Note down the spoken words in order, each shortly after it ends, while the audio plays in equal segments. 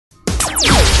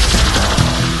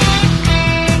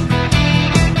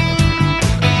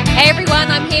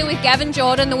with Gavin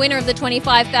Jordan, the winner of the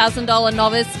 $25,000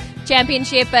 Novice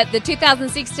Championship at the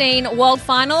 2016 World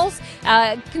Finals.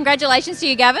 Congratulations to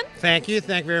you, Gavin. Thank you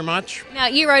very much. Now,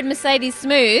 you rode Mercedes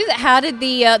Smooth. How did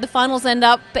the finals end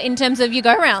up in terms of your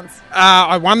go-rounds?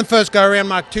 I won the first go-round,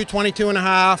 mark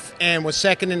 2:22.5, and was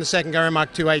second in the second go-round,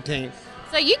 mark 2:18.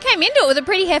 So you came into it with a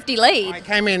pretty hefty lead. I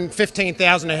came in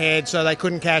 15,000 ahead, so they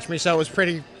couldn't catch me, so it was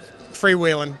pretty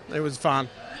freewheeling. It was fun.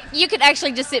 You could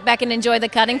actually just sit back and enjoy the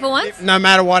cutting for once? No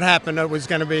matter what happened, it was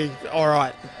going to be all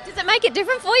right. Does it make it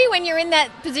different for you when you're in that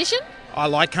position? I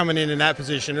like coming in that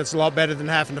position. It's a lot better than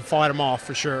having to fight them off,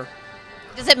 for sure.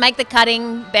 Does it make the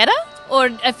cutting better, or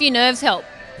a few nerves help?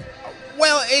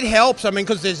 Well, it helps. I mean,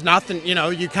 because there's nothing,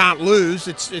 you can't lose.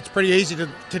 It's pretty easy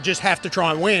to just have to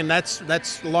try and win. That's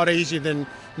a lot easier than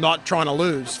not trying to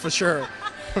lose, for sure.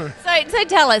 So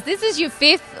tell us, this is your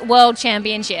 5th World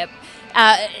Championship.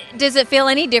 Does it feel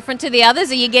any different to the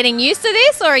others? Are you getting used to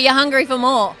this, or are you hungry for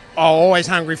more? Oh, always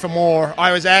hungry for more.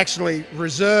 I was actually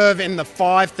reserve in the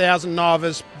 5,000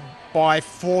 novice by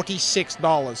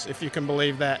 $46, if you can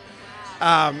believe that.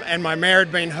 And my mare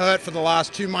had been hurt for the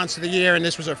last 2 months of the year, and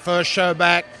this was her first show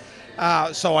back.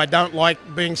 So I don't like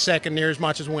being second near as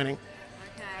much as winning.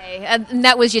 Okay, and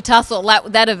that was your tussle,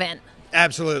 that event?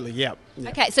 Absolutely, yep.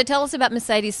 Okay, so tell us about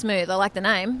Mercedes Smooth. I like the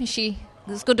name. Is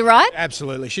it good to ride?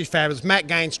 Absolutely. She's fabulous. Matt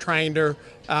Gaines trained her.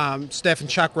 Steph and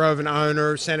Chuck Roven own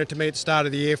her. Sent her to me at the start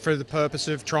of the year for the purpose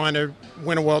of trying to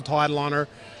win a world title on her.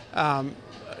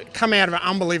 Come out of an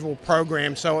unbelievable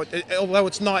program. So although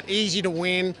it's not easy to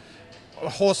win, a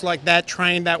horse like that,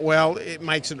 trained that well, it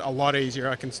makes it a lot easier.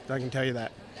 I can tell you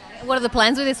that. What are the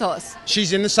plans with this horse?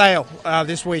 She's in the sale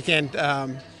this weekend,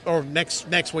 or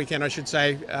next weekend, I should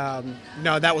say.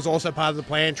 That was also part of the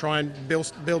plan, try and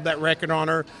build that record on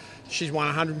her. She's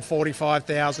won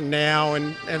 $145,000 now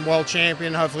and world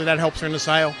champion. Hopefully that helps her in the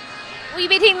sale. Will you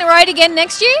be hitting the road again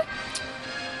next year?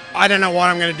 I don't know what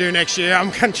I'm going to do next year.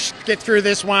 I'm going to get through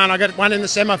this one. I got one in the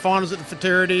semifinals at the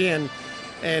Futurity, and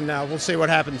we'll see what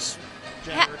happens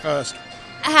January 1st.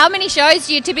 How many shows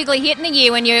do you typically hit in a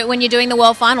year when you're doing the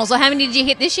World Finals, or how many did you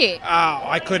hit this year?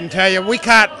 I couldn't tell you. We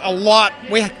cut a lot.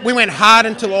 We went hard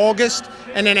until August,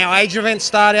 and then our age events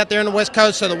started out there on the West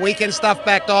Coast, so the weekend stuff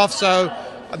backed off. So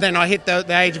then I hit the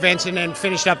age events and then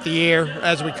finished up the year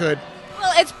as we could.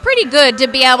 Well, it's pretty good to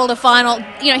be able to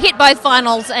hit both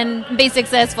finals and be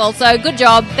successful. So good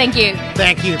job. Thank you.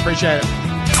 Thank you. Appreciate it.